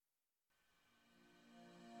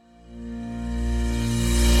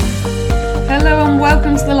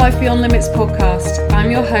Life Beyond Limits podcast. I'm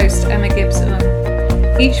your host, Emma Gibson.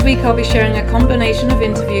 Each week I'll be sharing a combination of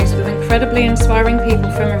interviews with incredibly inspiring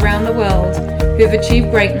people from around the world who have achieved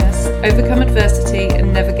greatness, overcome adversity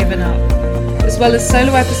and never given up, as well as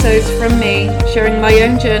solo episodes from me sharing my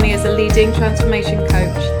own journey as a leading transformation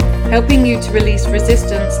coach, helping you to release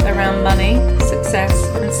resistance around money, success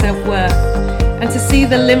and self-worth, and to see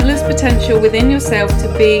the limitless potential within yourself to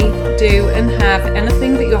be, do and have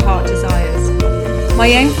anything that your heart desires. My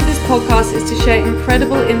aim for this podcast is to share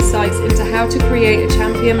incredible insights into how to create a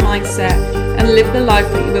champion mindset and live the life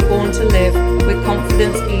that you were born to live with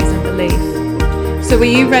confidence, ease and belief. So are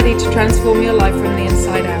you ready to transform your life from the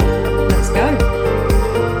inside out? Let's go.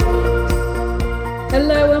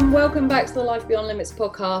 Hello and welcome back to the Life Beyond Limits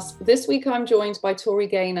podcast. This week I'm joined by Tori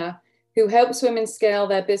Gaynor, who helps women scale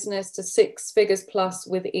their business to 6 figures plus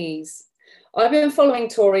with ease. I've been following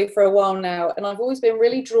Tori for a while now, and I've always been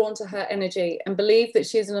really drawn to her energy and believe that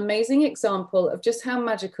she is an amazing example of just how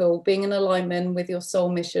magical being in alignment with your soul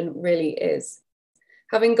mission really is.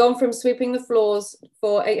 Having gone from sweeping the floors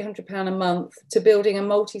for £800 a month to building a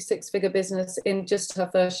multi-6-figure business in just her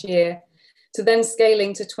first year, to then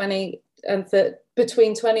scaling to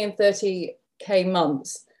between 20 and 30k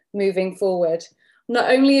months moving forward. Not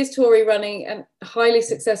only is Tori running a highly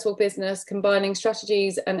successful business combining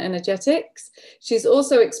strategies and energetics, she's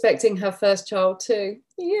also expecting her first child too.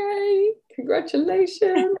 Yay!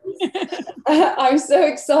 Congratulations! I'm so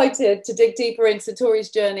excited to dig deeper into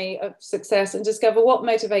Tori's journey of success and discover what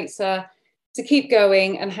motivates her to keep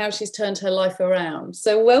going and how she's turned her life around.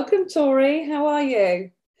 So welcome, Tori. How are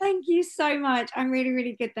you? Thank you so much. I'm really,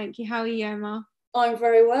 really good. Thank you. How are you, Emma? I'm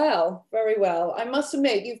very well, very well. I must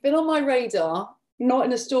admit, you've been on my radar, not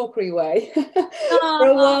in a stalkery way, for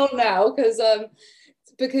a while now, because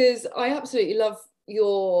I absolutely love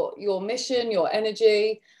your mission, your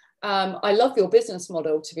energy. I love your business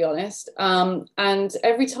model, to be honest. And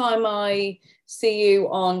every time I see you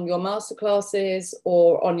on your masterclasses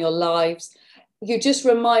or on your lives, you just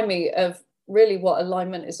remind me of really what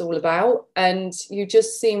alignment is all about. And you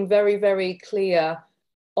just seem very, very clear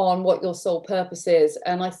on what your soul purpose is.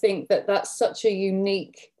 And I think that that's such a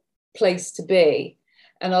unique place to be.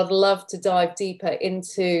 And I'd love to dive deeper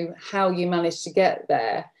into how you managed to get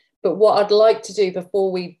there. But what I'd like to do before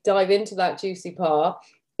we dive into that juicy part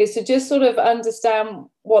is to just sort of understand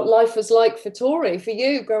what life was like for Tori, for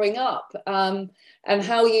you growing up, and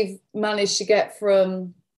how you've managed to get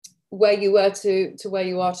from where you were to where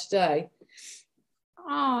you are today.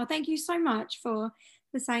 Oh, thank you so much for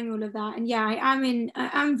saying all of that. And yeah,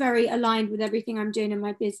 I'm very aligned with everything I'm doing in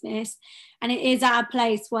my business. And it is at a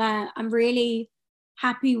place where I'm really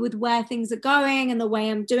happy with where things are going and the way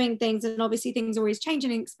I'm doing things. And obviously things are always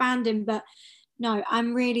changing and expanding, but no,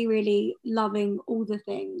 I'm really, really loving all the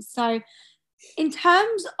things. So in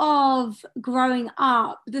terms of growing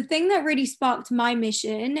up, the thing that really sparked my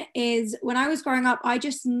mission is when I was growing up, I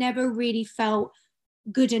just never really felt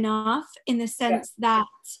good enough in the sense that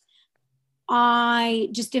I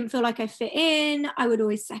just didn't feel like I fit in. I would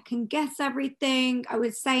always second guess everything I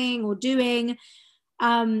was saying or doing.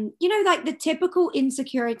 Like the typical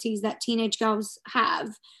insecurities that teenage girls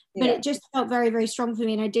have, but it just felt very, very strong for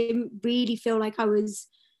me. And I didn't really feel like I was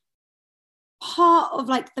part of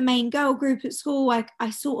like the main girl group at school. Like I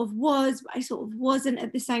sort of was, but I sort of wasn't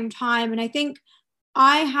at the same time. And I think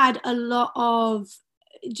I had a lot of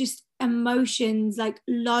just emotions, like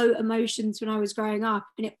low emotions when I was growing up.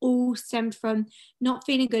 And it all stemmed from not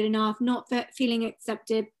feeling good enough, not feeling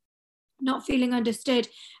accepted, not feeling understood,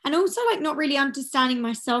 and also like not really understanding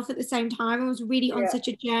myself at the same time. I was really on such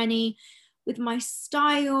a journey with my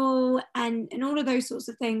style and all of those sorts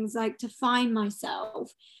of things, like to find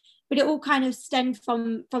myself. But it all kind of stemmed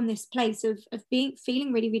from this place of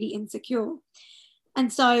feeling really, really insecure.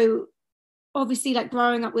 And so obviously like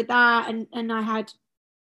growing up with that, and I had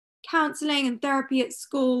counseling and therapy at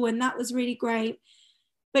school, and that was really great.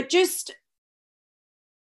 But just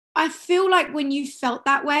I feel like when you felt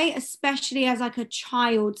that way, especially as like a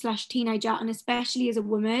child / teenager, and especially as a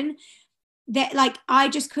woman, that like I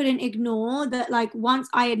just couldn't ignore that. Like once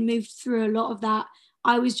I had moved through a lot of that,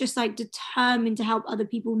 I was just like determined to help other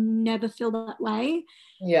people never feel that way.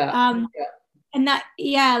 And that,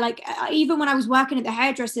 like even when I was working at the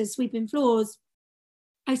hairdressers, sweeping floors,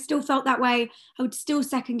 I still felt that way. I would still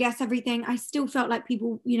second guess everything. I still felt like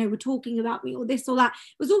people, were talking about me or this or that.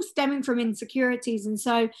 It was all stemming from insecurities. And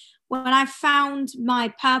so when I found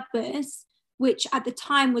my purpose, which at the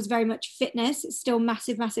time was very much fitness, it's still a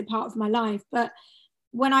massive, massive part of my life. But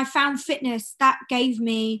when I found fitness, that gave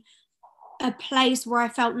me a place where I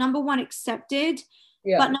felt, number one, accepted,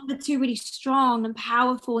 but number two, really strong and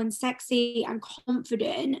powerful and sexy and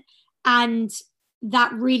confident. And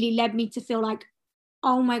that really led me to feel like,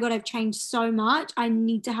 oh my God, I've changed so much. I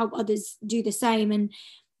need to help others do the same. And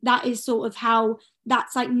that is sort of how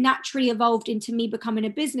that's like naturally evolved into me becoming a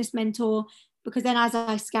business mentor, because then as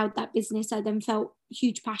I scaled that business, I then felt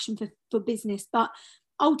huge passion for business. But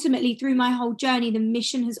ultimately, through my whole journey, the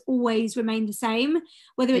mission has always remained the same,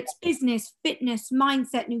 whether it's business, fitness,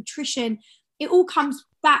 mindset, nutrition, it all comes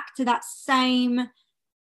back to that same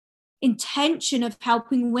intention of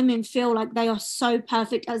helping women feel like they are so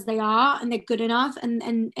perfect as they are and they're good enough,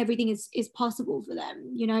 and everything is possible for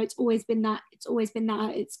them. You know, it's always been that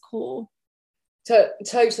at its core.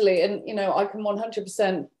 Totally. And, you know, I can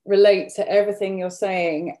 100% relate to everything you're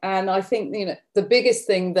saying. And I think, you know, the biggest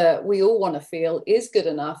thing that we all want to feel is good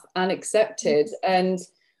enough and accepted. And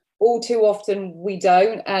all too often we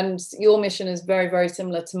don't. And your mission is very, very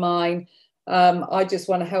similar to mine. I just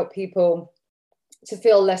want to help people to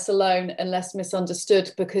feel less alone and less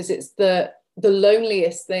misunderstood, because it's the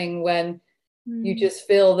loneliest thing when you just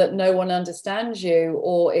feel that no one understands you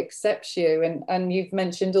or accepts you. And you've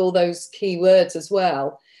mentioned all those key words as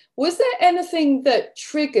well. Was there anything that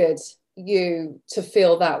triggered you to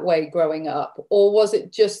feel that way growing up, or was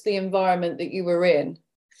it just the environment that you were in?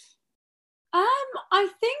 I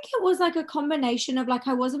think it was like a combination of like,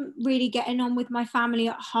 I wasn't really getting on with my family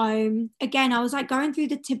at home. Again, I was like going through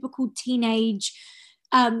the typical teenage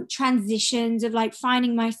transitions of like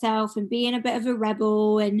finding myself and being a bit of a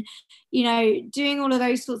rebel and, you know, doing all of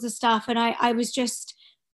those sorts of stuff. And I was just,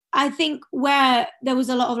 I think where there was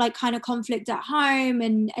a lot of like kind of conflict at home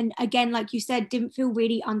and again, like you said, didn't feel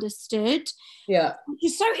really understood. Yeah. Which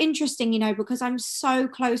is so interesting, you know, because I'm so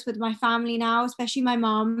close with my family now, especially my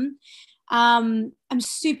mum. I'm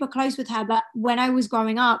super close with her, but when I was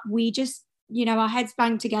growing up, we just, you know, our heads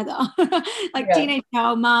banged together like teenage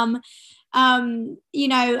girl, mum, you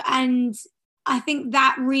know, and I think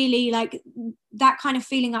that really like that kind of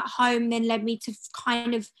feeling at home then led me to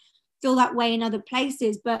kind of feel that way in other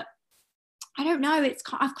places. But I don't know,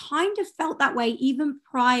 I've kind of felt that way even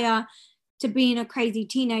prior to being a crazy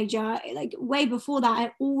teenager. Like way before that,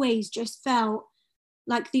 I always just felt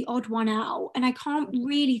like the odd one out, and I can't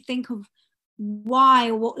really think of why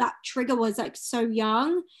or what that trigger was, like so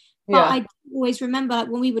young. But I always remember like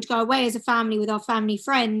when we would go away as a family with our family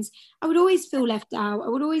friends, I would always feel left out. I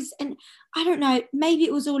would always, and I don't know, maybe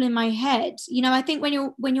it was all in my head. You know, I think when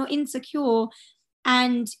you're insecure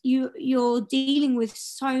and you're dealing with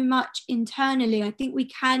so much internally, I think we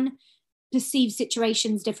can perceive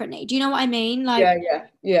situations differently. Do you know what I mean? Like,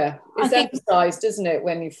 yeah. It's emphasized, isn't it,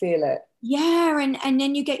 when you feel it? Yeah, and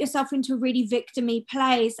then you get yourself into a really victim-y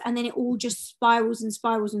place, and then it all just spirals and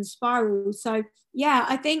spirals and spirals. So yeah,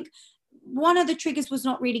 I think one of the triggers was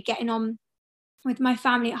not really getting on with my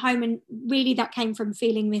family at home, and really that came from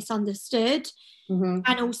feeling misunderstood.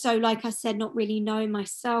 And also, like I said, not really knowing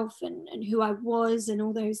myself and who I was and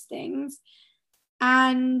all those things.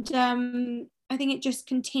 And I think it just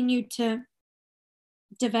continued to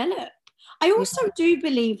develop. I also do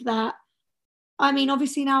believe that, I mean,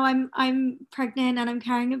 obviously now I'm pregnant and I'm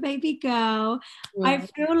carrying a baby girl. I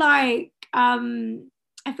feel like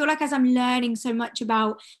as I'm learning so much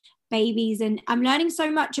about babies, and I'm learning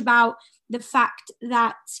so much about the fact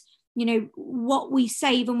that, you know, what we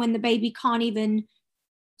say even when the baby can't even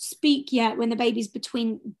speak yet, when the baby's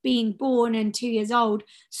between being born and 2 years old,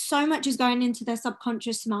 so much is going into their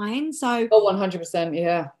subconscious mind. So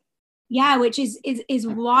 100%, yeah, which is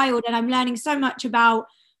wild. And I'm learning so much about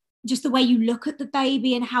just the way you look at the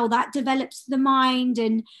baby and how that develops the mind,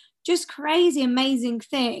 and just crazy, amazing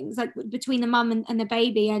things like between the mum and the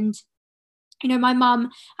baby. And, you know, my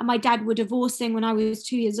mum and my dad were divorcing when I was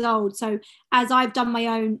 2 years old. So as I've done my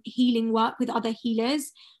own healing work with other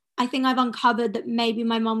healers, I think I've uncovered that maybe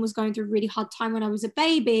my mum was going through a really hard time when I was a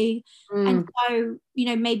baby. And so, you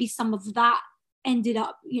know, maybe some of that ended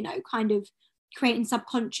up, you know, kind of creating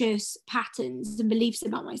subconscious patterns and beliefs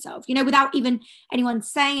about myself, you know, without even anyone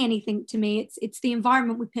saying anything to me. It's the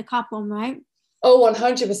environment we pick up on, right?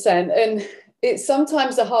 100%. And it's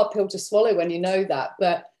sometimes a hard pill to swallow when you know that,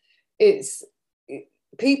 but it's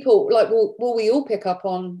people like, well, we all pick up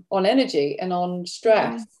on energy and on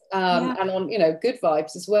stress, and on, you know, good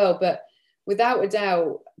vibes as well. But without a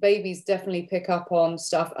doubt, babies definitely pick up on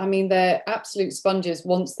stuff. I mean, they're absolute sponges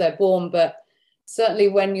once they're born, but certainly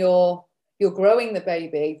when you're growing the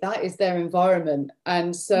baby, that is their environment.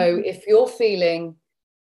 And so if you're feeling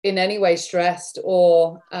in any way stressed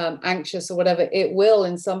or anxious or whatever, it will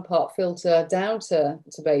in some part filter down to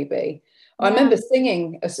baby. I remember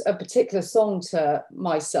singing a particular song to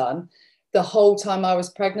my son, the whole time I was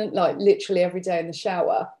pregnant, like literally every day in the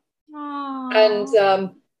shower. Aww. And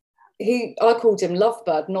I called him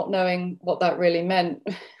Lovebird, not knowing what that really meant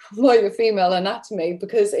like the female anatomy,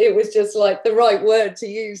 because it was just like the right word to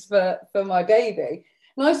use for my baby.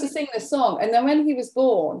 And I used to sing this song, and then when he was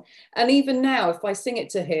born, and even now if I sing it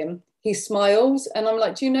to him, he smiles, and I'm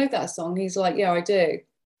like, do you know that song? He's like, yeah, I do.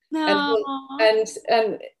 And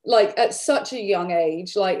like at such a young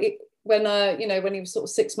age, like when when he was sort of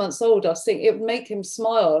 6 months old, I think it would make him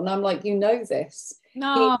smile, and I'm like, you know this.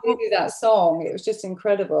 No. He knew that song. It was just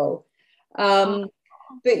incredible. But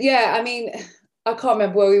yeah, I mean, I can't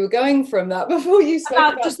remember where we were going from that before you spoke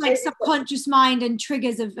about just like subconscious mind and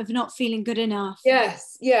triggers of not feeling good enough.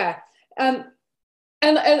 Yes, yeah. And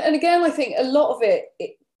again, I think a lot of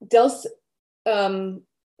it does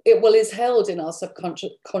is held in our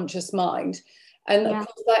subconscious mind, and of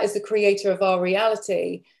course that is the creator of our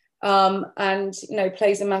reality, and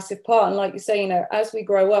plays a massive part. And like you say, as we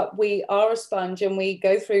grow up, we are a sponge, and we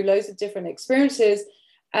go through loads of different experiences,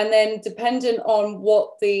 and then dependent on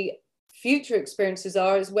what the future experiences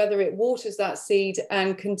are is whether it waters that seed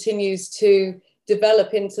and continues to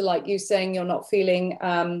develop into, like you saying, you're not feeling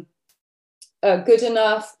good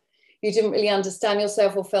enough, you didn't really understand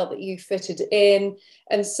yourself or felt that you fitted in.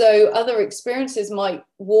 And so other experiences might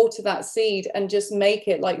water that seed and just make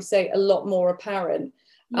it, like you say, a lot more apparent.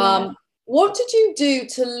 What did you do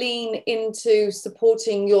to lean into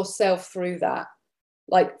supporting yourself through that?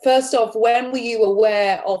 Like, first off, when were you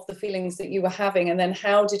aware of the feelings that you were having, and then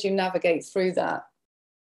how did you navigate through that?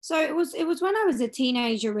 So it was when I was a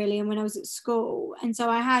teenager, really, and when I was at school. And so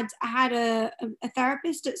I had a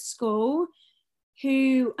therapist at school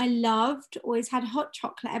who I loved, always had hot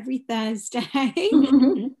chocolate every Thursday.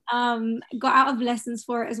 Got out of lessons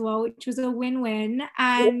for it as well, which was a win-win,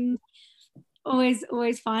 and always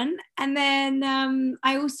fun. And then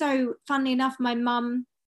I also, funnily enough, my mum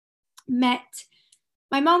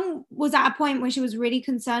was at a point where she was really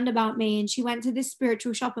concerned about me, and she went to this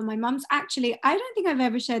spiritual shop. And my mum's actually, I don't think I've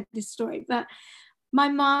ever shared this story, but my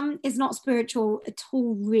mum is not spiritual at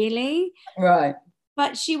all, really. Right.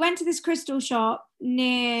 But she went to this crystal shop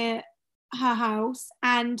near her house,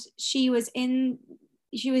 and she was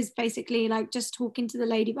basically like just talking to the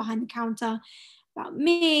lady behind the counter about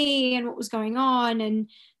me and what was going on. And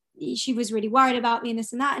she was really worried about me and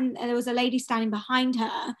this and that. And there was a lady standing behind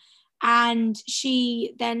her. And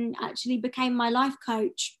she then actually became my life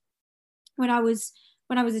coach when I was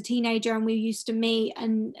a teenager, and we used to meet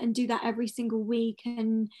and do that every single week.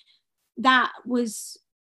 And that was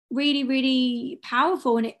really, really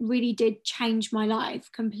powerful, and it really did change my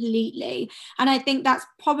life completely. And I think that's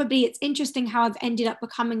probably, it's interesting how I've ended up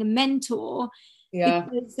becoming a mentor. Yeah,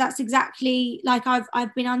 because that's exactly, like,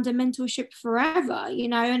 I've been under mentorship forever,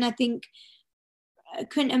 and I think I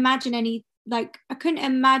couldn't imagine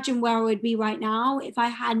where I would be right now if I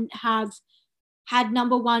hadn't have had,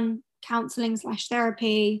 number one, counseling /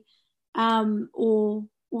 therapy, or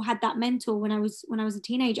had that mentor when I was a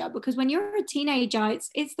teenager. Because when you're a teenager,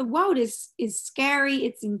 it's the world is scary,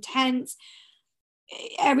 it's intense,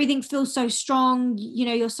 everything feels so strong,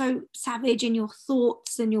 you're so savage in your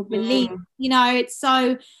thoughts and your beliefs, it's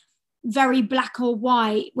so very black or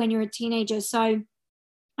white when you're a teenager. So,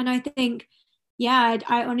 and I think,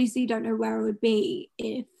 I honestly don't know where I would be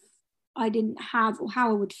if I didn't have, or how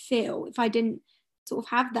I would feel if I didn't sort of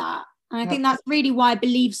have that. And I think that's really why I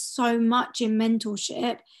believe so much in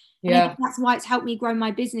mentorship. And I think that's why it's helped me grow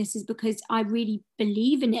my business, is because I really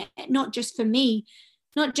believe in it, not just for me,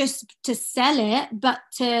 not just to sell it, but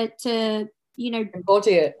to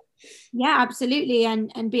embody it. Yeah, absolutely.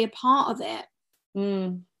 And be a part of it.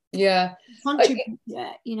 Contribute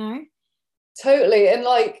to it, Totally. And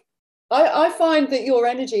like, I find that your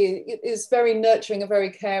energy is very nurturing and very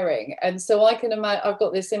caring. And so I can imagine, I've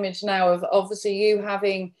got this image now of obviously you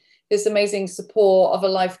having this amazing support of a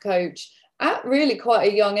life coach at really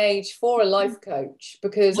quite a young age for a life coach,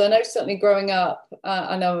 because I know certainly growing up,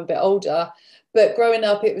 I know I'm a bit older, but growing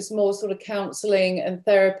up it was more sort of counselling and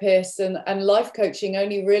therapists, and life coaching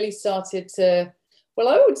only really started to, well,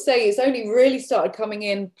 I would say it's only really started coming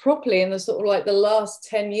in properly in the sort of like the last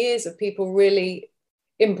 10 years of people really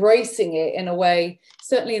embracing it in a way.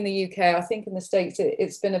 Certainly in the UK, I think in the States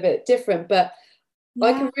it's been a bit different, but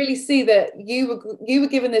I can really see that you were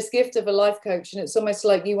given this gift of a life coach, and it's almost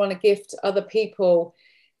like you want to gift other people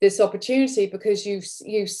this opportunity because you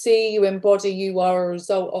see, you embody, you are a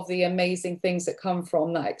result of the amazing things that come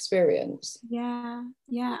from that experience. Yeah,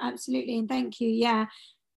 absolutely. And thank you. Yeah,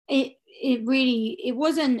 it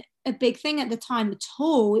wasn't a big thing at the time at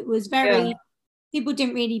all. It was very, people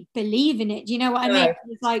didn't really believe in it. Do you know what I mean? It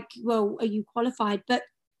was like, well, are you qualified? But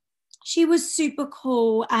she was super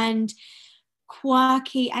cool and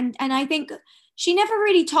quirky, and I think she never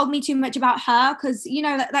really told me too much about her, because you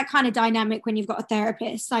know that kind of dynamic when you've got a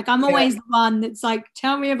therapist, like I'm always the one that's like,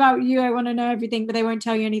 tell me about you, I want to know everything, but they won't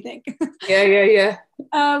tell you anything. Yeah.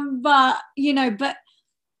 But you know, but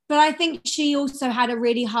I think she also had a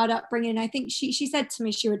really hard upbringing. I think she said to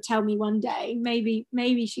me she would tell me one day,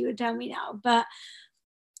 maybe she would tell me now, but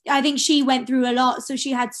I think she went through a lot, so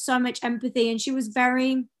she had so much empathy, and she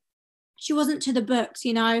wasn't to the books,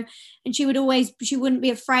 you know, and she wouldn't be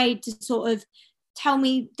afraid to sort of tell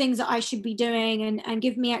me things that I should be doing, and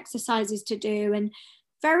give me exercises to do, and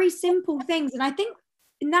very simple things. And I think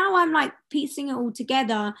now I'm like piecing it all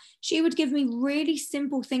together. She would give me really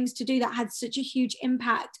simple things to do that had such a huge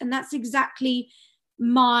impact. And that's exactly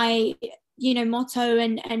my, you know, motto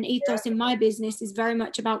and ethos in my business, is very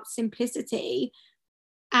much about simplicity.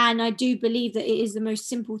 And I do believe that it is the most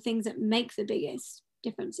simple things that make the biggest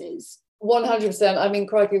differences. 100%. I mean,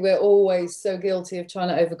 crikey, we're always so guilty of trying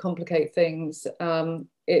to overcomplicate things. I'm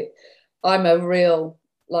a real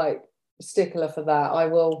like stickler for that. I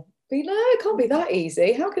will be, no, it can't be that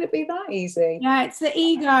easy. How could it be that easy? Yeah, it's the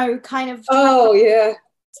ego kind of. Oh yeah,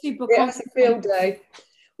 super it's a field day.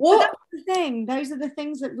 What? But that's the thing. Those are the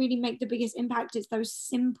things that really make the biggest impact. It's those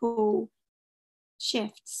simple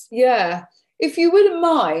shifts. Yeah. If you wouldn't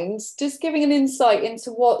mind just giving an insight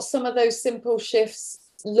into what some of those simple shifts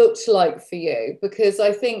looked like for you, because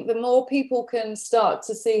I think the more people can start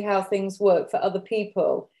to see how things work for other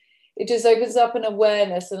people, it just opens up an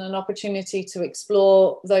awareness and an opportunity to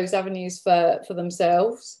explore those avenues for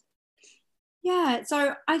themselves. Yeah,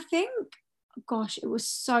 so I think, gosh, it was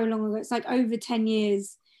so long ago. It's like over 10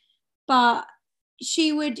 years. But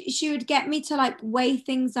she would get me to like weigh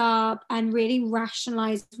things up and really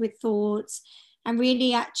rationalize with thoughts, and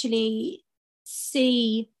really actually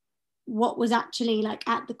see what was actually like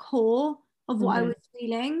at the core of what I was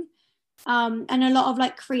feeling. And a lot of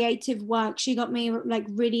like creative work. She got me like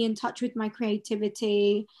really in touch with my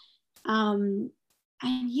creativity. And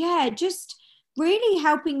yeah, just really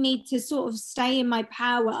helping me to sort of stay in my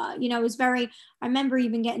power. You know, it was I remember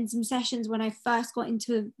even getting some sessions when I first got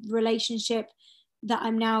into a relationship that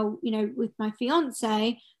I'm now, you know, with my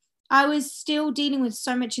fiance. I was still dealing with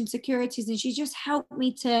so much insecurities, and she just helped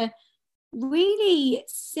me to really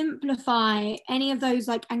simplify any of those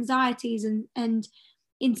like anxieties and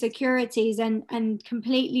insecurities, and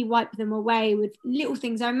completely wipe them away with little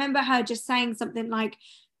things. I remember her just saying something like,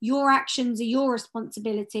 your actions are your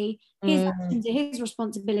responsibility, his actions are his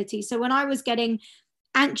responsibility. So when I was getting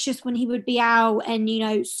anxious when he would be out, and you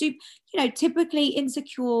know, typically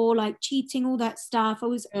insecure, like cheating, all that stuff, I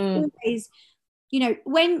was always, you know,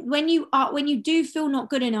 when you do feel not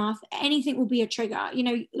good enough, anything will be a trigger, you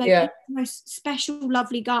know, like he's the most special,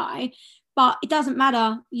 lovely guy, but it doesn't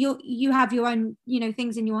matter. You have your own, you know,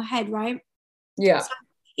 things in your head, right? Yeah. So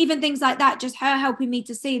even things like that, just her helping me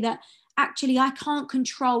to see that actually I can't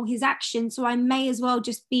control his actions, so I may as well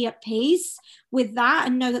just be at peace with that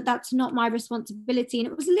and know that that's not my responsibility. And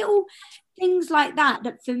it was little things like that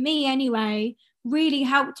for me anyway really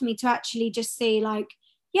helped me to actually just see like,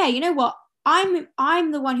 yeah, you know what,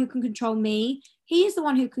 I'm the one who can control me, he's the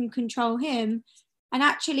one who can control him, and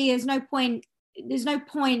actually there's no point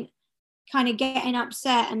kind of getting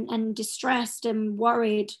upset and distressed and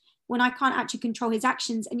worried when I can't actually control his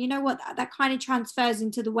actions. And you know what, that kind of transfers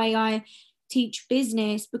into the way I teach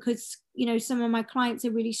business, because, you know, some of my clients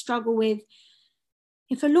that really struggle with,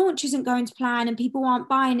 if a launch isn't going to plan and people aren't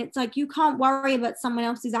buying, it's like, you can't worry about someone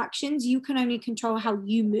else's actions. You can only control how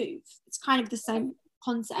you move. It's kind of the same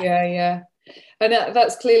concept. Yeah. And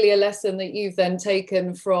that's clearly a lesson that you've then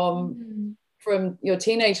taken from your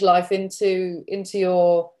teenage life into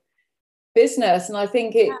your business. And I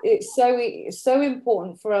think it's so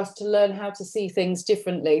important for us to learn how to see things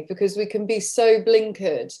differently, because we can be so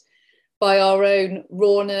blinkered by our own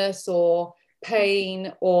rawness or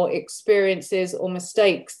pain or experiences or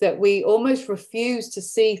mistakes that we almost refuse to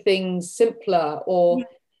see things simpler or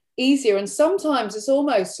easier. And sometimes it's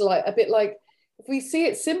almost like a bit like, if we see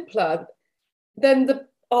it simpler, then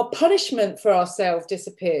our punishment for ourselves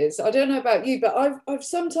disappears. I don't know about you, but I've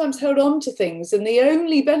sometimes held on to things, and the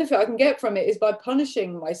only benefit I can get from it is by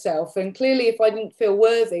punishing myself. And clearly, if I didn't feel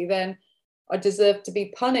worthy, then I deserve to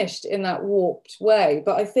be punished in that warped way.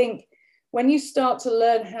 But I think when you start to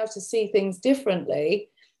learn how to see things differently,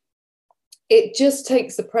 it just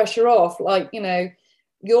takes the pressure off. Like, you know,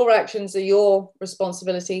 your actions are your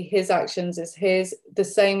responsibility, his actions is his. The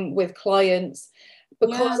same with clients,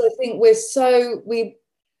 because I think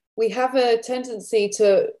we have a tendency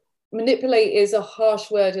to manipulate is a harsh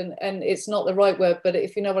word, and it's not the right word, but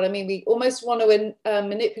if you know what I mean, we almost want to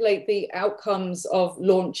manipulate the outcomes of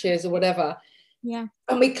launches or whatever. Yeah.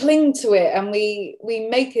 And we cling to it, and we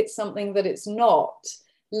make it something that it's not,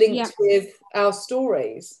 linked with our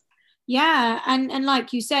stories. Yeah. And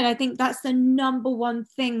like you said, I think that's the number one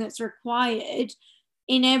thing that's required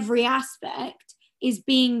in every aspect, is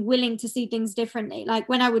being willing to see things differently. Like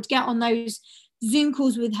when I would get on those Zoom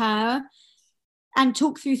calls with her and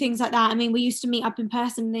talk through things like that. I mean, we used to meet up in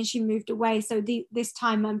person, and then she moved away. So this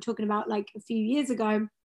time I'm talking about like a few years ago.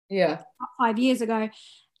 Yeah. 5 years ago,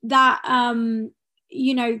 that,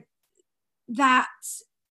 you know, that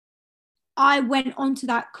I went onto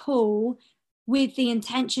that call with the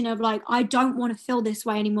intention of like, I don't want to feel this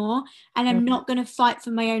way anymore. And I'm not going to fight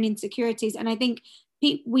for my own insecurities. And I think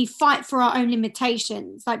we fight for our own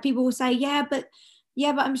limitations. Like people will say, yeah, but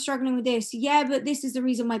I'm struggling with this. Yeah, but this is the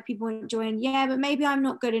reason why people aren't joining. Yeah, but maybe I'm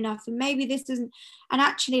not good enough. And maybe this isn't. And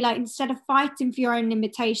actually, like, instead of fighting for your own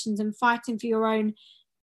limitations and fighting for your own,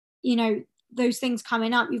 you know, those things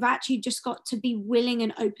coming up, you've actually just got to be willing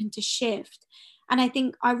and open to shift. And I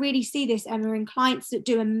think I really see this, Emma, in clients that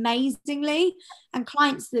do amazingly and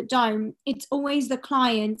clients that don't. It's always the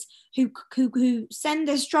clients who send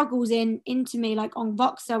their struggles into me, like on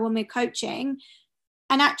Voxer when we're coaching.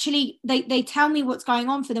 And actually they tell me what's going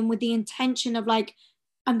on for them with the intention of like,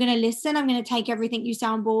 I'm going to listen, I'm going to take everything you say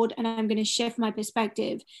on board, and I'm going to shift my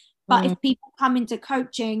perspective. But if people come into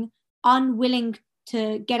coaching unwilling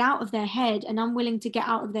to get out of their head and unwilling to get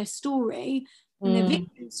out of their story, and the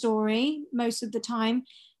victim story most of the time,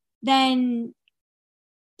 then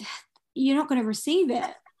you're not going to receive it.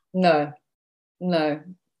 No, totally.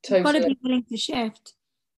 You've got to be willing to shift.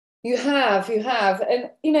 You have, and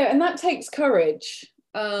you know, and that takes courage,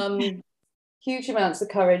 huge amounts of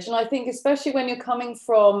courage. And I think especially when you're coming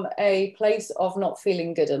from a place of not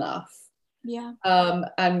feeling good enough,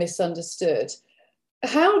 and misunderstood.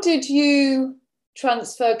 How did you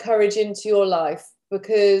transfer courage into your life?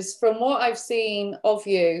 Because from what I've seen of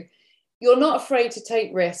you, you're not afraid to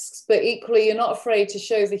take risks, but equally you're not afraid to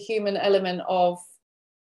show the human element of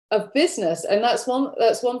business. And that's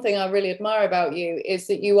one thing I really admire about you, is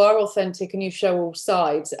that you are authentic and you show all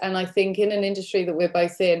sides. And I think in an industry that we're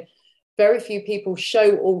both in, very few people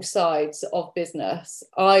show all sides of business.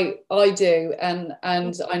 I do, and I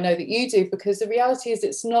know that you do, because the reality is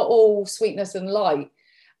it's not all sweetness and light.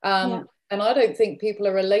 And I don't think people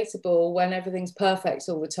are relatable when everything's perfect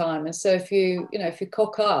all the time. And so if you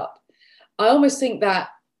cock up, I almost think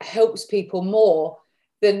that helps people more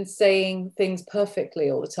than saying things perfectly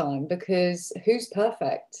all the time, because who's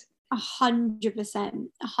perfect? 100%.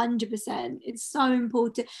 It's so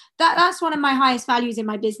important. That's one of my highest values in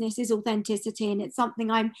my business, is authenticity. And it's something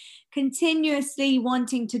I'm continuously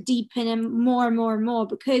wanting to deepen and more,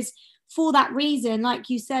 because for that reason, like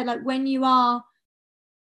you said, like when you are,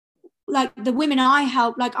 like the women I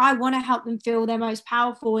help, like I want to help them feel their most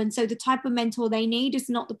powerful. And so the type of mentor they need is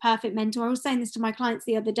not the perfect mentor. I was saying this to my clients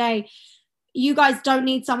the other day. You guys don't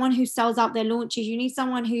need someone who sells out their launches. You need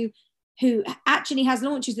someone who actually has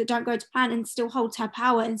launches that don't go to plan and still holds her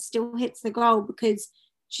power and still hits the goal, because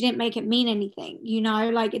she didn't make it mean anything, you know,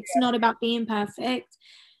 like it's not about being perfect.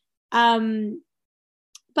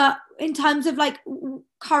 But in terms of like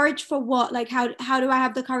courage for what, like how do I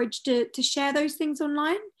have the courage to share those things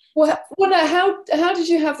online? Well, how did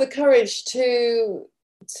you have the courage to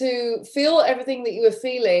feel everything that you were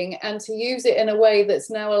feeling and to use it in a way that's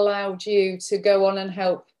now allowed you to go on and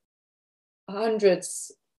help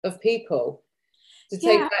hundreds of people, to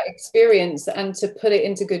take that experience and to put it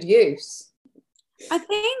into good use? I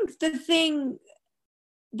think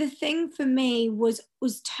the thing for me was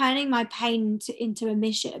turning my pain into a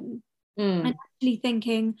mission, and actually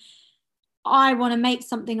thinking, I want to make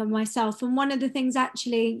something of myself. And one of the things,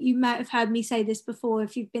 actually, you might have heard me say this before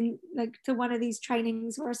if you've been like to one of these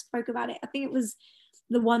trainings where I spoke about it. I think it was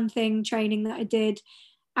the One Thing training that I did.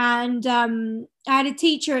 And I had a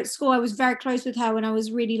teacher at school. I was very close with her when I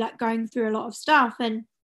was really like going through a lot of stuff. And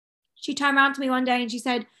she turned around to me one day and she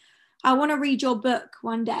said, I want to read your book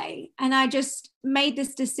one day. And I just made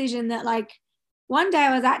this decision that like one day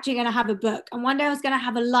I was actually going to have a book, and one day I was going to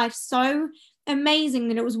have a life so amazing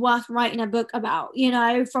that it was worth writing a book about, you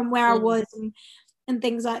know, from where I was and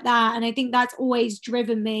things like that. And I think that's always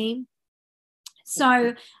driven me.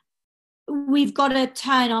 So we've got to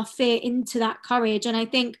turn our fear into that courage. And I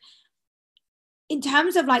think in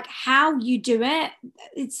terms of like how you do it,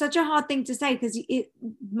 it's such a hard thing to say, because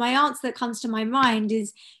my answer that comes to my mind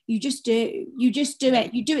is you just do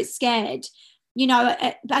it. You do it scared. You know,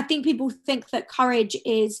 I think people think that courage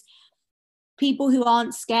is people who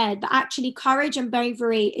aren't scared, but actually courage and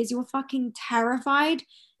bravery is you're fucking terrified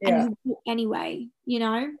and you walk anyway, you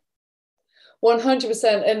know?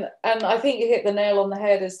 100%. And I think you hit the nail on the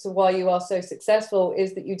head as to why you are so successful,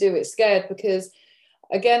 is that you do it scared. Because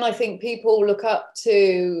again, I think people look up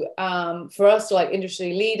to, for us, like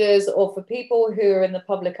industry leaders, or for people who are in the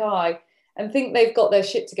public eye, and think they've got their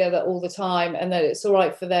shit together all the time, and that it's all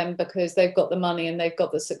right for them because they've got the money and they've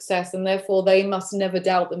got the success, and therefore they must never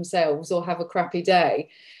doubt themselves or have a crappy day.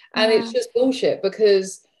 And it's just bullshit,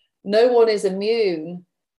 because no one is immune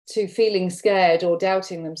to feeling scared or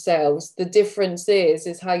doubting themselves. The difference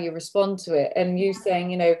is how you respond to it. And you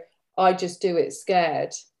saying, you know, I just do it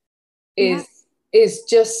scared is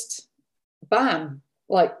just bam,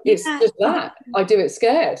 like it's just that I do it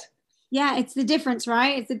scared. Yeah, it's the difference,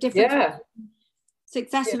 right? It's the difference.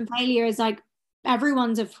 Success and failure is like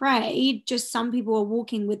everyone's afraid, just some people are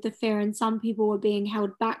walking with the fear and some people are being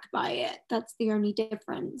held back by it. That's the only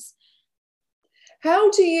difference.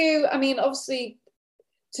 How do you, I mean, obviously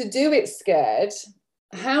to do it scared,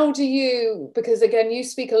 how do you, because again, you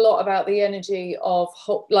speak a lot about the energy of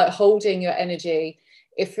like holding your energy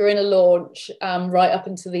if you're in a launch right up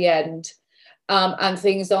until the end, and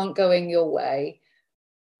things aren't going your way.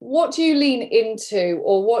 What do you lean into,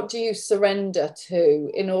 or what do you surrender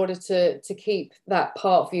to in order to keep that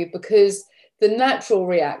part of you? Because the natural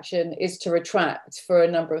reaction is to retract for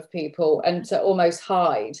a number of people and to almost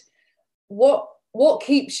hide. What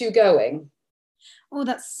keeps you going? Oh,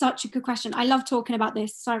 that's such a good question. I love talking about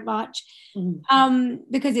this so much,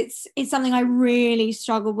 because it's something I really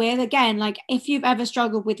struggle with. Again, like if you've ever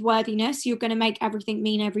struggled with worthiness, you're going to make everything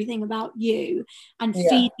mean everything about you and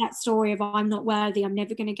feed that story of I'm not worthy, I'm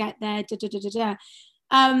never going to get there, da, da, da, da, da.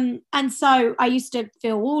 And so I used to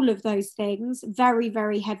feel all of those things very,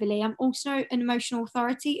 very heavily. I'm also an emotional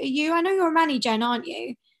authority. Are you? I know you're a Manny, Jen, aren't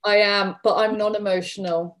you? I am, but I'm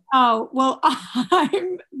non-emotional. Oh, well,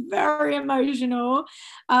 I'm very emotional.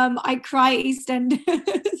 I cry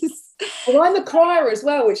EastEnders. Well, I'm a crier as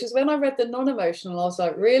well, which is when I read the non-emotional, I was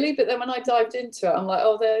like, really? But then when I dived into it, I'm like,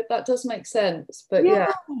 oh, that does make sense. But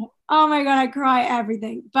yeah. Oh my God, I cry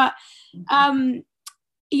everything. But,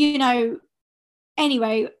 you know,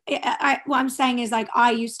 anyway, what I'm saying is like, I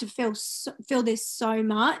used to feel this so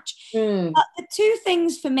much. But the two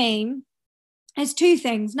things for me, there's two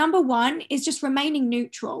things. Number one is just remaining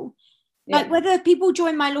neutral. Like whether people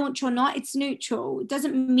join my launch or not, it's neutral. It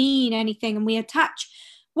doesn't mean anything. And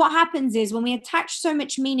what happens is when we attach so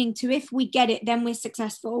much meaning to if we get it, then we're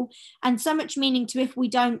successful. And so much meaning to if we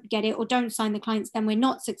don't get it or don't sign the clients, then we're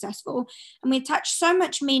not successful. And we attach so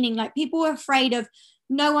much meaning, like people are afraid of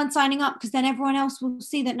no one signing up because then everyone else will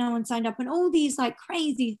see that no one signed up and all these like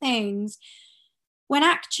crazy things. When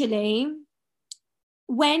actually,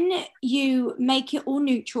 when you make it all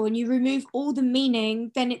neutral and you remove all the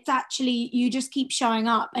meaning, then it's actually, you just keep showing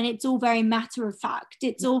up and it's all very matter of fact.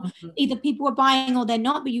 It's all either people are buying or they're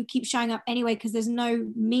not, but you keep showing up anyway because there's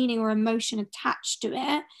no meaning or emotion attached to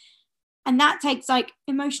it. And that takes like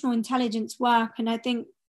emotional intelligence work. And I think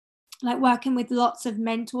like working with lots of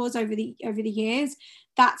mentors over the years,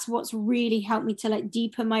 that's what's really helped me to like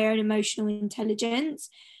deepen my own emotional intelligence.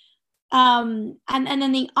 And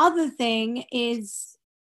then the other thing is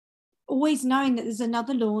always knowing that there's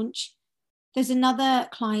another launch, there's another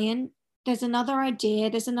client, there's another idea,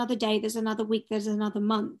 there's another day, there's another week, there's another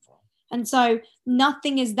month. And so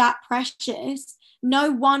nothing is that precious.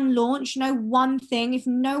 No one launch, no one thing, if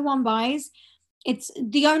no one buys, it's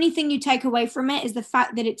the only thing you take away from it is the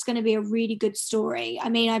fact that it's going to be a really good story. I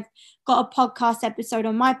mean, I've got a podcast episode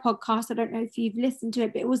on my podcast. I don't know if you've listened to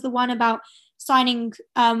it, but it was the one about signing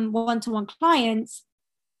one-to-one clients.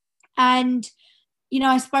 And you know,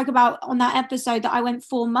 I spoke about on that episode that I went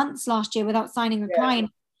 4 months last year without signing a client.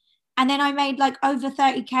 And then I made like over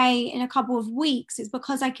 30K in a couple of weeks. It's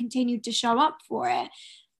because I continued to show up for it.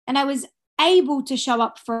 And I was able to show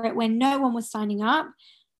up for it when no one was signing up,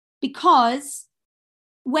 because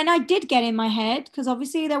when I did get in my head, because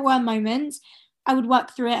obviously there were moments, I would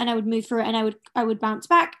work through it and I would move through it and I would bounce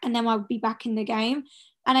back and then I would be back in the game.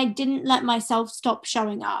 And I didn't let myself stop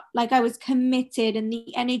showing up. Like I was committed, and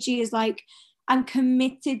the energy is like, I'm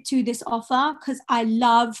committed to this offer because I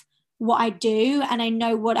love what I do and I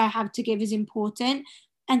know what I have to give is important.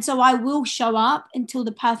 And so I will show up until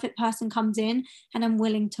the perfect person comes in and I'm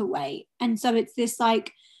willing to wait. And so it's this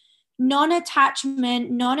like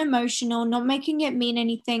non-attachment, non-emotional, not making it mean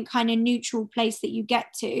anything, kind of neutral place that you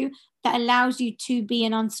get to that allows you to be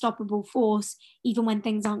an unstoppable force even when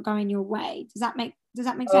things aren't going your way. Does that make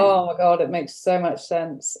sense? Oh my God, it makes so much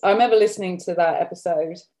sense. I remember listening to that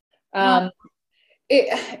episode.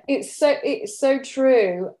 It's so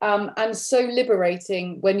true, and so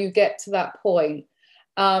liberating when you get to that point.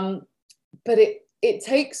 But it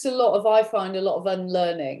takes a lot of, I find, a lot of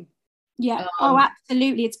unlearning. Yeah. Oh,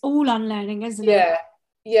 absolutely. It's all unlearning, isn't it?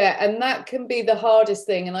 Yeah, and that can be the hardest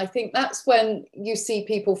thing. And I think that's when you see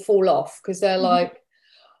people fall off, because they're like,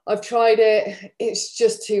 I've tried it, it's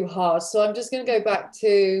just too hard. So I'm just going to go back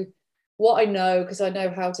to what I know, because I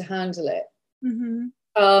know how to handle it.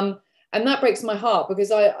 And that breaks my heart,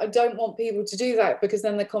 because I don't want people to do that, because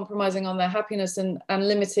then they're compromising on their happiness and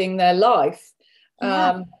limiting their life.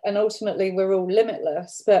 And ultimately, we're all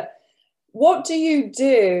limitless. But what do you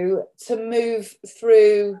do to move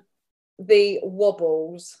through the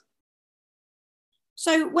wobbles?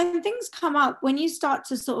 So when things come up, when you start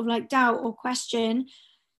to sort of like doubt or question,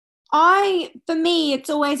 for me, it's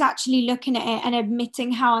always actually looking at it and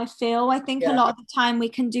admitting how I feel. I think a lot of the time we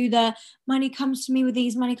can do the money comes to me with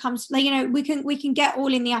ease, money comes to, you know, we can get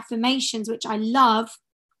all in the affirmations, which I love,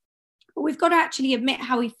 but we've got to actually admit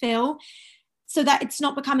how we feel, so that it's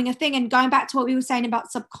not becoming a thing. And going back to what we were saying about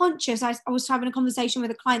subconscious, I was having a conversation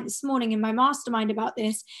with a client this morning in my mastermind about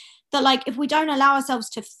this, that like, if we don't allow ourselves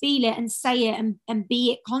to feel it and say it and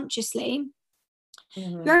be it consciously,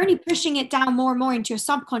 you're only pushing it down more and more into your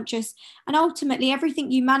subconscious. And ultimately, everything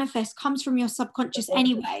you manifest comes from your subconscious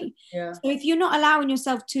anyway. So if you're not allowing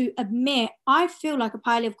yourself to admit, I feel like a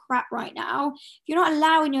pile of crap right now, if you're not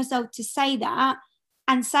allowing yourself to say that,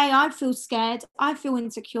 and say, I feel scared, I feel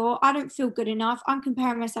insecure, I don't feel good enough, I'm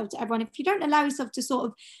comparing myself to everyone. If you don't allow yourself to sort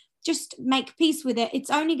of just make peace with it, it's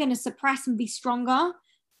only going to suppress and be stronger,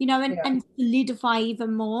 you know, and solidify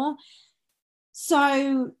even more.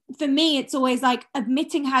 So for me, it's always like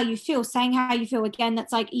admitting how you feel, saying how you feel. Again,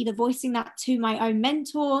 that's like either voicing that to my own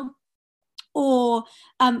mentor, or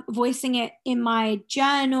voicing it in my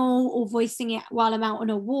journal, or voicing it while I'm out on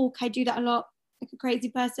a walk. I do that a lot, like a crazy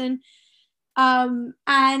person.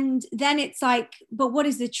 And then it's like, but what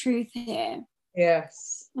is the truth here?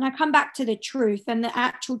 Yes. And I come back to the truth, and the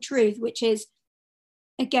actual truth, which is,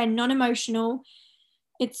 again, non-emotional,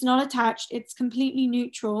 it's not attached, it's completely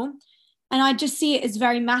neutral. And I just see it as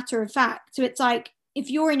very matter of fact. So it's like, if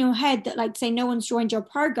you're in your head that, like, say no one's joined your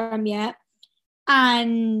program yet,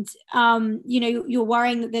 and you know, you're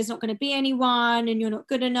worrying that there's not going to be anyone, and you're not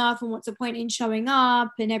good enough, and what's the point in showing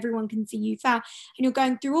up, and everyone can see you fail, and you're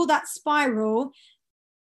going through all that spiral,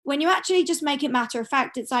 when you actually just make it matter of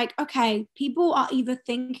fact, it's like, okay, people are either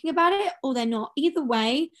thinking about it or they're not. Either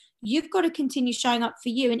way, you've got to continue showing up for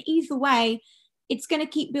you, and either way, it's going to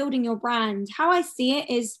keep building your brand. How I see it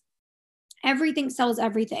is, everything sells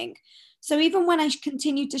everything. So even when I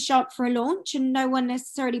continue to show up for a launch and no one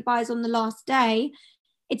necessarily buys on the last day,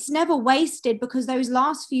 it's never wasted, because those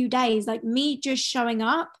last few days, like me just showing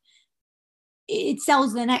up, it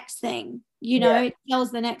sells the next thing, you know, it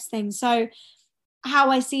sells the next thing. So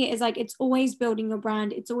how I see it is like, it's always building your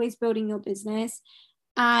brand, it's always building your business.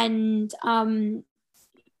 And the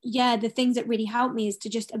things that really help me is to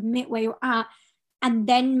just admit where you're at, and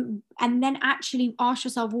then actually ask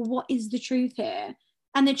yourself, well, what is the truth here?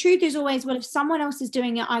 And the truth is always, well, if someone else is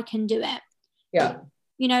doing it, I can do it.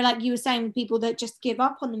 You know, like you were saying, with people that just give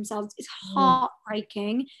up on themselves, it's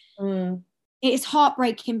heartbreaking. It is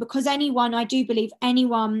heartbreaking, because I do believe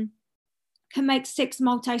anyone can make six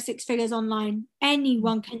figures online.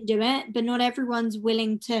 Anyone can do it, but not everyone's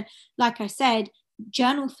willing to, like I said,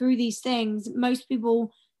 journal through these things. Most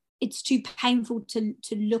people, it's too painful to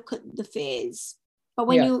look at the fears. But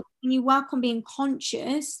when you work on being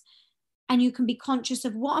conscious, and you can be conscious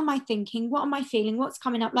of, what am I thinking? What am I feeling? What's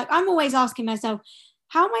coming up? Like, I'm always asking myself,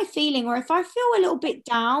 how am I feeling? Or if I feel a little bit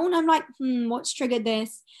down, I'm like, what's triggered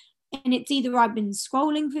this? And it's either I've been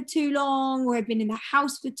scrolling for too long, or I've been in the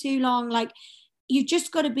house for too long. Like, you've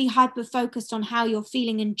just got to be hyper focused on how you're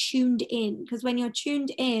feeling and tuned in, because when you're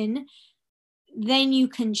tuned in, then you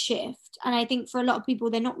can shift. And I think for a lot of people,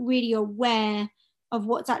 they're not really aware of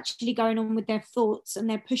what's actually going on with their thoughts, and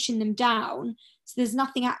they're pushing them down. So there's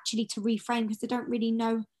nothing actually to reframe, because they don't really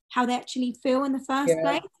know how they actually feel in the first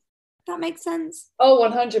place. That makes sense? Oh,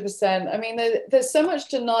 100%. I mean, there's so much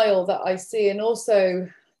denial that I see, and also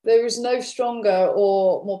there is no stronger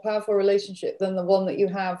or more powerful relationship than the one that you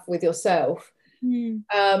have with yourself.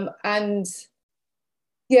 And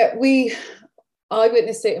yeah, I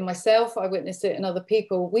witnessed it in myself, I witnessed it in other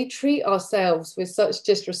people. We treat ourselves with such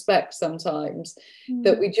disrespect sometimes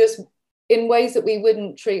that we just, in ways that we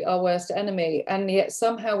wouldn't treat our worst enemy, and yet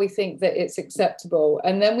somehow we think that it's acceptable.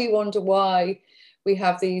 And then we wonder why we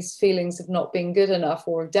have these feelings of not being good enough,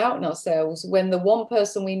 or of doubting ourselves, when the one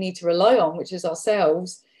person we need to rely on, which is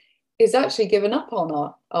ourselves, is actually given up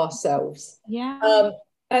on ourselves.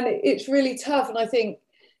 And it's really tough. And I think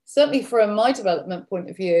certainly from my development point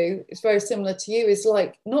of view, it's very similar to you, is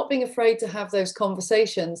like not being afraid to have those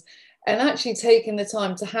conversations and actually taking the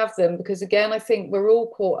time to have them. Because again, I think we're all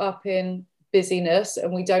caught up in busyness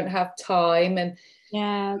and we don't have time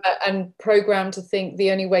and programmed to think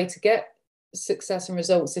the only way to get success and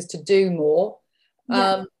results is to do more.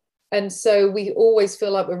 And so we always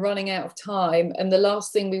feel like we're running out of time. And the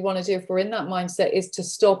last thing we want to do if we're in that mindset is to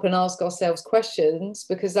stop and ask ourselves questions,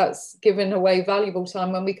 because that's giving away valuable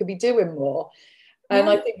time when we could be doing more. And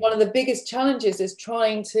I think one of the biggest challenges is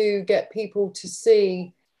trying to get people to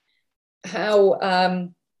see how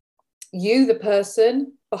you, the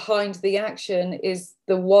person behind the action, is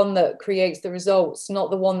the one that creates the results, not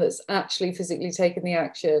the one that's actually physically taking the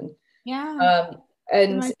action.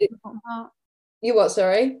 And you what,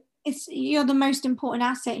 sorry? You're the most important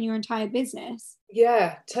asset in your entire business.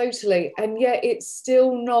 Yeah, totally. And yet it's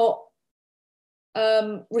still not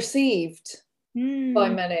received by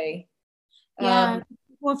many.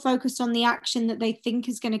 More focused on the action that they think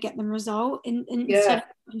is going to get them result, and instead of,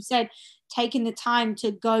 like you said, taking the time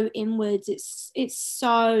to go inwards. It's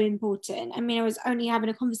so important. I mean, I was only having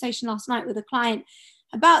a conversation last night with a client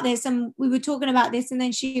about this, and we were talking about this, and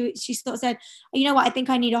then she sort of said, you know what, I think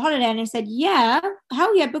I need a holiday. And I said, yeah,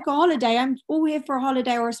 hell yeah, book a holiday. I'm all here for a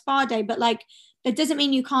holiday or a spa day, but like that doesn't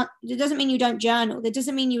mean you can't, that doesn't mean you don't journal, that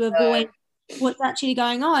doesn't mean you avoid what's actually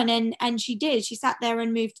going on. And she did, she sat there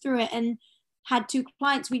and moved through it and had 2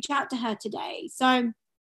 clients reach out to her today. So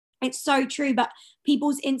it's so true. But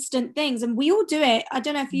people's instant things, and we all do it, I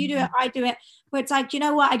don't know if you do it, I do it, where it's like, you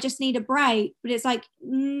know what, I just need a break. But it's like,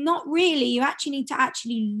 not really. You actually need to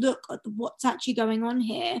actually look at what's actually going on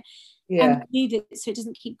here and move it so it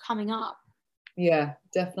doesn't keep coming up. Yeah,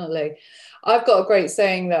 definitely. I've got a great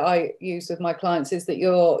saying that I use with my clients, is that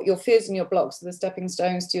your fears and your blocks are the stepping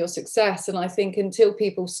stones to your success. And I think until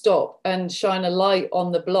people stop and shine a light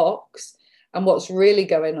on the blocks and what's really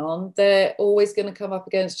going on, they're always going to come up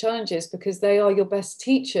against challenges, because they are your best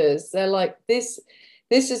teachers. They're like, this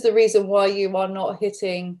is the reason why you are not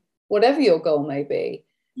hitting whatever your goal may be.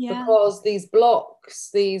 Because these blocks,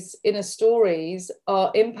 these inner stories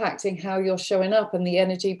are impacting how you're showing up and the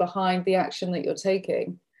energy behind the action that you're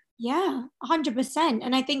taking. 100%.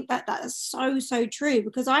 And I think that is so true,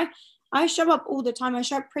 because I show up all the time. I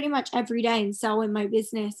show up pretty much every day and sell in my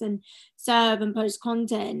business and serve and post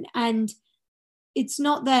content. And it's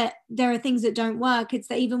not that there are things that don't work. It's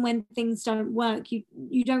that even when things don't work,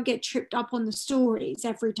 you don't get tripped up on the stories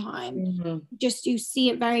every time. Just, you see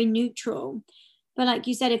it very neutral. But like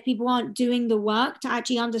you said, if people aren't doing the work to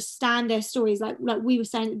actually understand their stories, like we were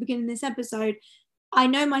saying at the beginning of this episode, I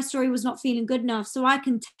know my story was not feeling good enough. So I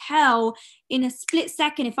can tell in a split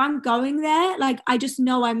second if I'm going there. Like, I just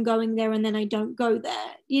know I'm going there, and then I don't go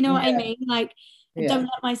there. You know what I mean? Like, I don't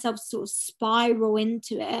let myself sort of spiral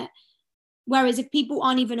into it. Whereas if people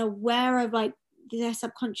aren't even aware of like their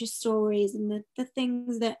subconscious stories and the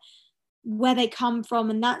things that, where they come from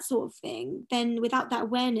and that sort of thing, then without that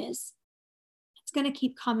awareness, it's going to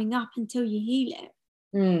keep coming up until you heal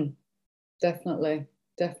it. Definitely.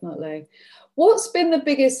 What's been the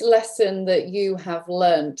biggest lesson that you have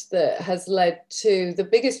learned that has led to the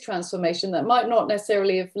biggest transformation, that might not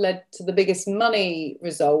necessarily have led to the biggest money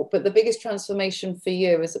result, but the biggest transformation for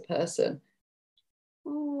you as a person?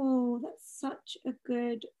 Oh, that's such a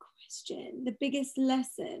good question. The biggest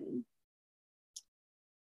lesson.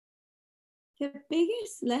 The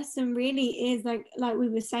biggest lesson really is like we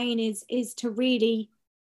were saying, is to really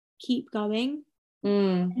keep going.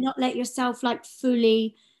 Not let yourself like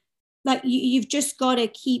fully, like you've just got to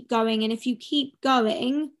keep going. And if you keep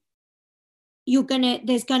going,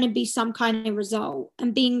 there's gonna be some kind of result.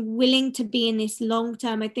 And being willing to be in this long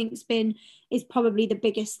term, I think is probably the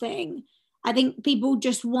biggest thing. I think people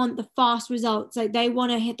just want the fast results. Like, they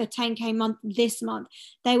want to hit the 10K month this month.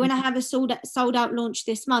 They want to have a sold out launch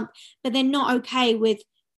this month, but they're not okay with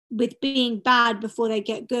being bad before they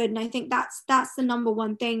get good. And I think that's the number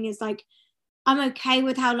one thing, is like, I'm okay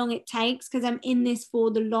with how long it takes, because I'm in this for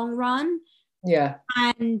the long run.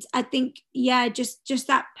 And I think, just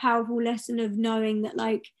that powerful lesson of knowing that,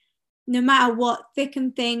 like, no matter what, thick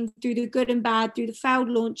and thin, through the good and bad, through the failed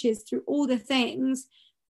launches, through all the things,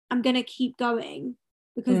 I'm going to keep going,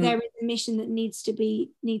 because there is a mission that needs to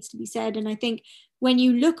be said. And I think when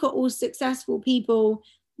you look at all successful people,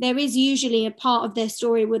 there is usually a part of their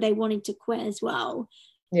story where they wanted to quit as well.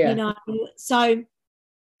 You know, so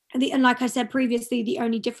and like I said previously, the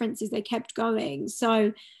only difference is they kept going.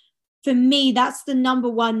 So for me, that's the number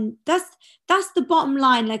one, that's the bottom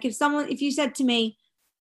line. Like, if you said to me,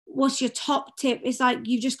 what's your top tip? It's like,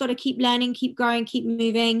 you've just got to keep learning, keep growing, keep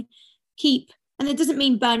moving, keep and it doesn't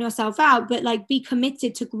mean burn yourself out, but like be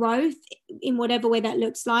committed to growth in whatever way that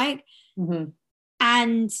looks like. Mm-hmm.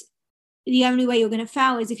 And the only way you're going to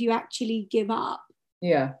fail is if you actually give up.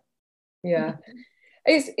 Yeah.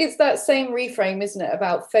 It's that same reframe, isn't it,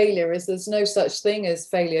 about failure, is there's no such thing as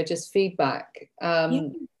failure, just feedback.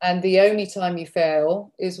 And the only time you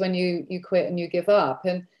fail is when you quit and you give up.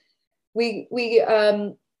 And we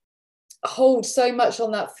hold so much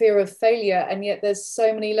on that fear of failure, and yet there's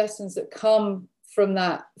so many lessons that come from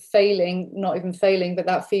that failing, not even failing, but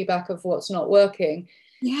that feedback of what's not working,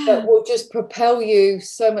 that will just propel you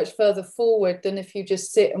so much further forward than if you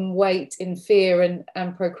just sit and wait in fear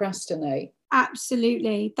and procrastinate.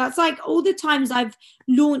 Absolutely. That's like all the times I've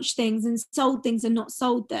launched things and sold things and not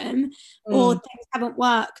sold them, or things haven't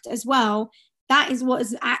worked as well. That is what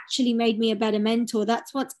has actually made me a better mentor.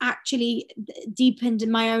 That's what's actually deepened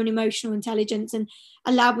my own emotional intelligence and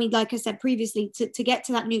allowed me, like I said previously, to get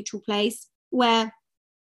to that neutral place where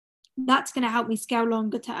that's going to help me scale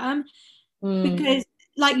longer term. Because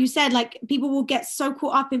like you said, like people will get so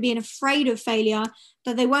caught up in being afraid of failure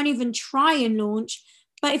that they won't even try and launch.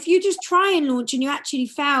 But if you just try and launch and you actually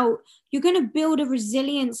fail, you're going to build a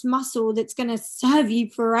resilience muscle that's going to serve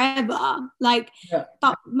you forever.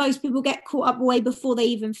 But most people get caught up way before they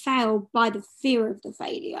even fail by the fear of the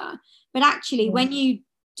failure. But actually, when you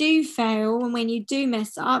do fail and when you do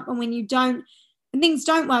mess up and when things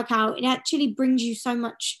don't work out, it actually brings you so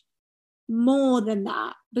much more than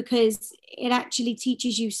that, because it actually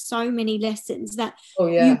teaches you so many lessons that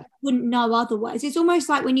you wouldn't know otherwise. It's almost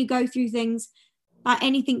like when you go through things, like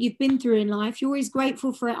anything you've been through in life, you're always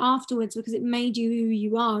grateful for it afterwards because it made you who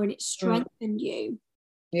you are and it strengthened you.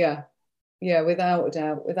 Yeah, without a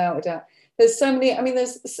doubt. There's so many, I mean,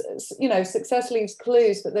 there's, success leaves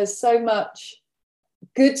clues, but there's so much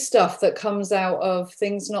good stuff that comes out of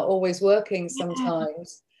things not always working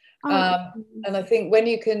sometimes. And I think when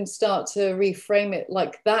you can start to reframe it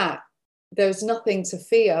like that, there's nothing to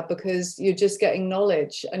fear because you're just getting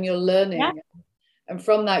knowledge and you're learning. And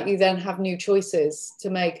from that, you then have new choices to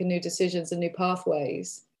make and new decisions and new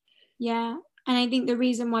pathways. Yeah. And I think the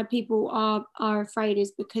reason why people are afraid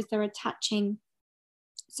is because they're attaching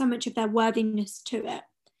so much of their worthiness to it.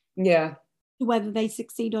 Yeah. Whether they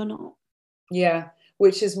succeed or not. Yeah.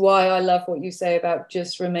 Which is why I love what you say about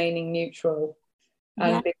just remaining neutral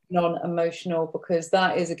and being non-emotional, because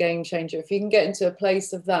that is a game changer. If you can get into a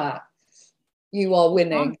place of that, you are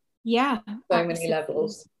winning.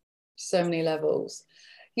 So many levels.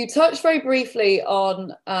 You touched very briefly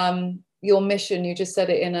on your mission. You just said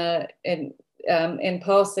it in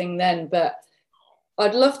passing then, but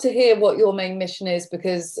I'd love to hear what your main mission is,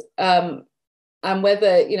 because and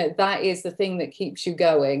whether that is the thing that keeps you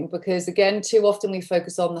going, because again, too often we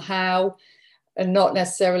focus on the how and not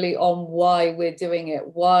necessarily on why we're doing it,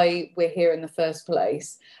 why we're here in the first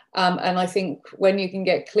place. And I think when you can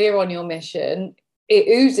get clear on your mission, it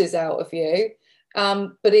oozes out of you.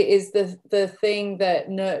 But it is the thing that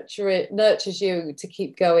nurtures you to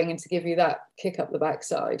keep going and to give you that kick up the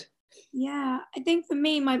backside. Yeah, I think for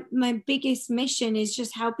me, my biggest mission is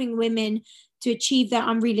just helping women to achieve their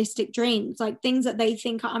unrealistic dreams, like things that they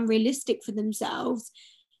think are unrealistic for themselves.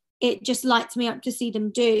 It just lights me up to see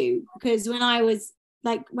them do, because when I was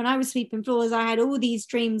sweeping floors, I had all these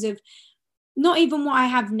dreams of not even what I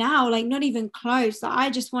have now, like not even close. Like, I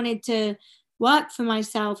just wanted to work for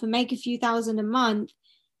myself and make a few thousand a month.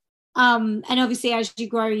 And obviously as you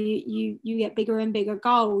grow, you get bigger and bigger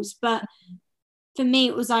goals. But for me,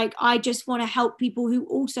 it was like, I just want to help people who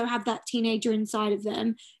also have that teenager inside of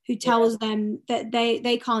them who tells them that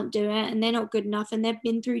they can't do it and they're not good enough and they've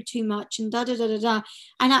been through too much and and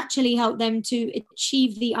actually help them to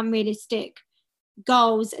achieve the unrealistic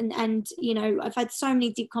goals. And I've had so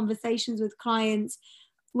many deep conversations with clients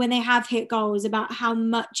when they have hit goals about how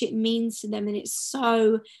much it means to them. And it's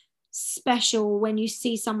so special when you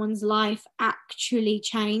see someone's life actually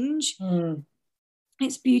change.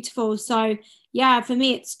 It's beautiful. So yeah, for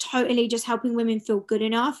me, it's totally just helping women feel good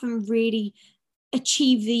enough and really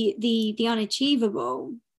achieve the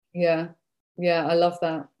unachievable. Yeah, I love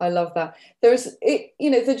that. There's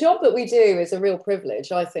the job that we do is a real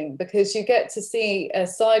privilege, I think, because you get to see a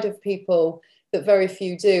side of people that very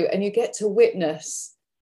few do, and you get to witness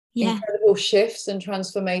incredible shifts and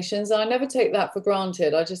transformations. I never take that for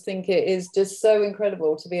granted. I just think it is just so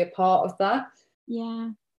incredible to be a part of that. Yeah.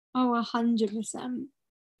 Oh, 100%.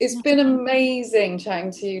 It's been amazing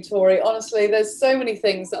chatting to you, Tori. Honestly, there's so many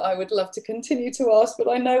things that I would love to continue to ask, but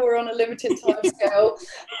I know we're on a limited time scale.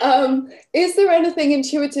 Is there anything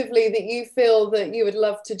intuitively that you feel that you would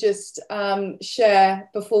love to just share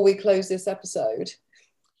before we close this episode?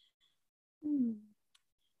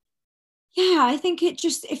 Yeah, I think it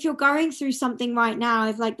just, if you're going through something right now,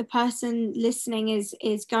 if like the person listening is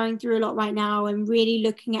going through a lot right now and really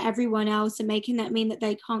looking at everyone else and making that mean that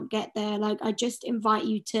they can't get there, like I just invite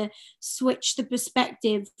you to switch the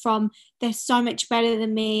perspective from they're so much better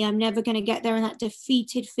than me, I'm never going to get there, and that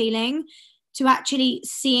defeated feeling, to actually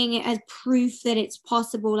seeing it as proof that it's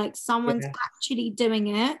possible, like someone's actually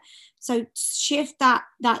doing it. So shift that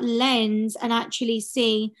lens and actually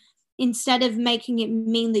see, instead of making it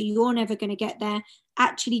mean that you're never going to get there,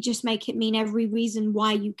 actually just make it mean every reason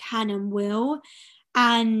why you can and will.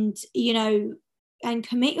 And, you know, and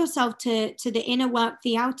commit yourself to the inner work,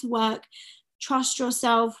 the outer work. Trust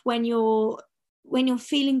yourself when you're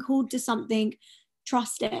feeling called to something,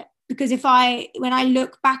 trust it. Because when I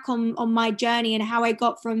look back on my journey and how I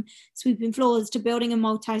got from sweeping floors to building a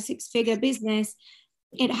multi-six-figure business,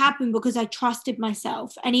 it happened because I trusted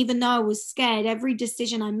myself. And even though I was scared, every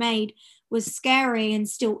decision I made was scary and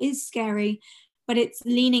still is scary, but it's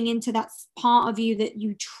leaning into that part of you that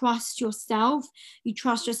you trust yourself. You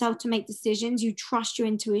trust yourself to make decisions. You trust your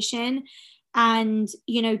intuition, and,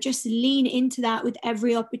 you know, just lean into that with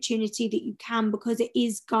every opportunity that you can, because it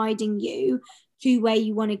is guiding you to where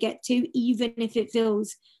you want to get to, even if it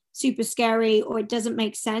feels super scary or it doesn't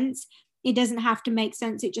make sense. It doesn't have to make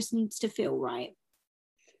sense. It just needs to feel right.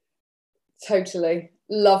 Totally.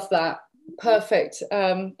 Love that. Perfect.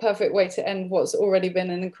 Perfect way to end what's already been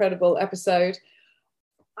an incredible episode.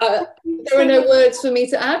 There are no words for me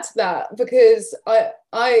to add to that, because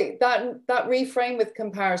that reframe with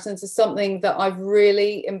comparisons is something that I've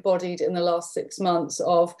really embodied in the last 6 months,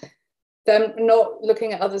 of them not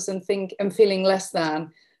looking at others and feeling less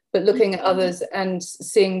than, but looking at others and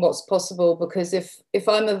seeing what's possible. Because if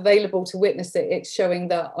I'm available to witness it, it's showing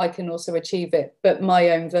that I can also achieve it, but my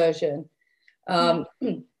own version.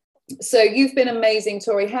 So you've been amazing,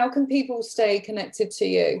 Tori. How can people stay connected to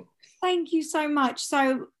you? Thank you so much.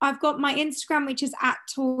 So I've got my Instagram, which is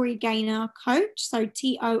 @Tori Gaynor Coach. So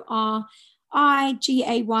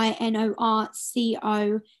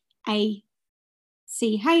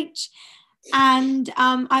TORIGAYNORCOACH. And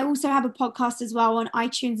I also have a podcast as well on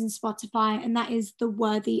iTunes and Spotify, and that is the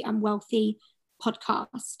Worthy and Wealthy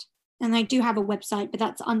podcast. And I do have a website, but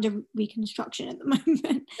that's under reconstruction at the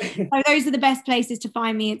moment. So those are the best places to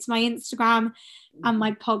find me. It's my Instagram and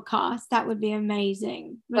my podcast. That would be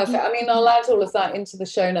amazing. Perfect. I mean, I'll add all of that into the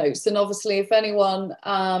show notes. And obviously, if anyone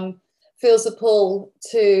feels a pull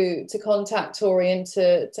to contact Tori and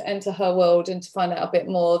to enter her world and to find out a bit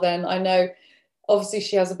more, then I know obviously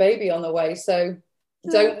she has a baby on the way. So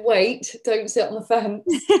don't wait, don't sit on the fence.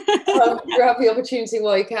 Grab the opportunity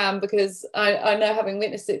while you can, because I know, having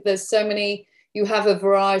witnessed it, there's so many, you have a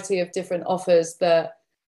variety of different offers that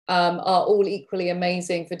are all equally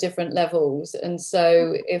amazing for different levels. And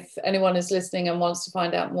so if anyone is listening and wants to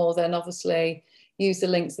find out more, then obviously use the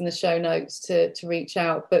links in the show notes to reach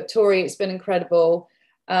out. But Tori, it's been incredible.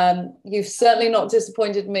 You've certainly not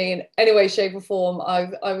disappointed me in any way, shape or form.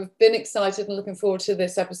 I've been excited and looking forward to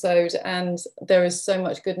this episode, and there is so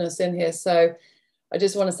much goodness in here. So I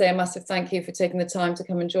just want to say a massive thank you for taking the time to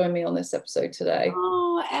come and join me on this episode today.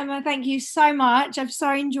 Oh, Emma, thank you so much. I've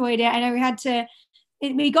so enjoyed it. I know we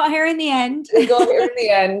got here in the end. We got here in the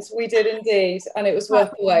end. We did indeed. And it was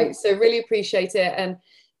worth the wait. So really appreciate it. And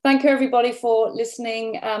thank you everybody for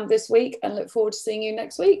listening this week, and look forward to seeing you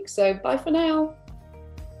next week. So bye for now.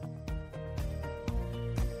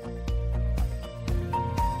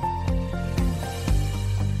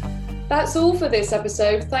 That's all for this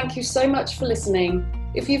episode. Thank you so much for listening.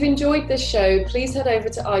 If you've enjoyed this show, please head over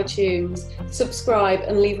to iTunes, subscribe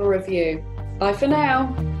and leave a review. Bye for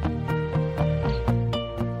now.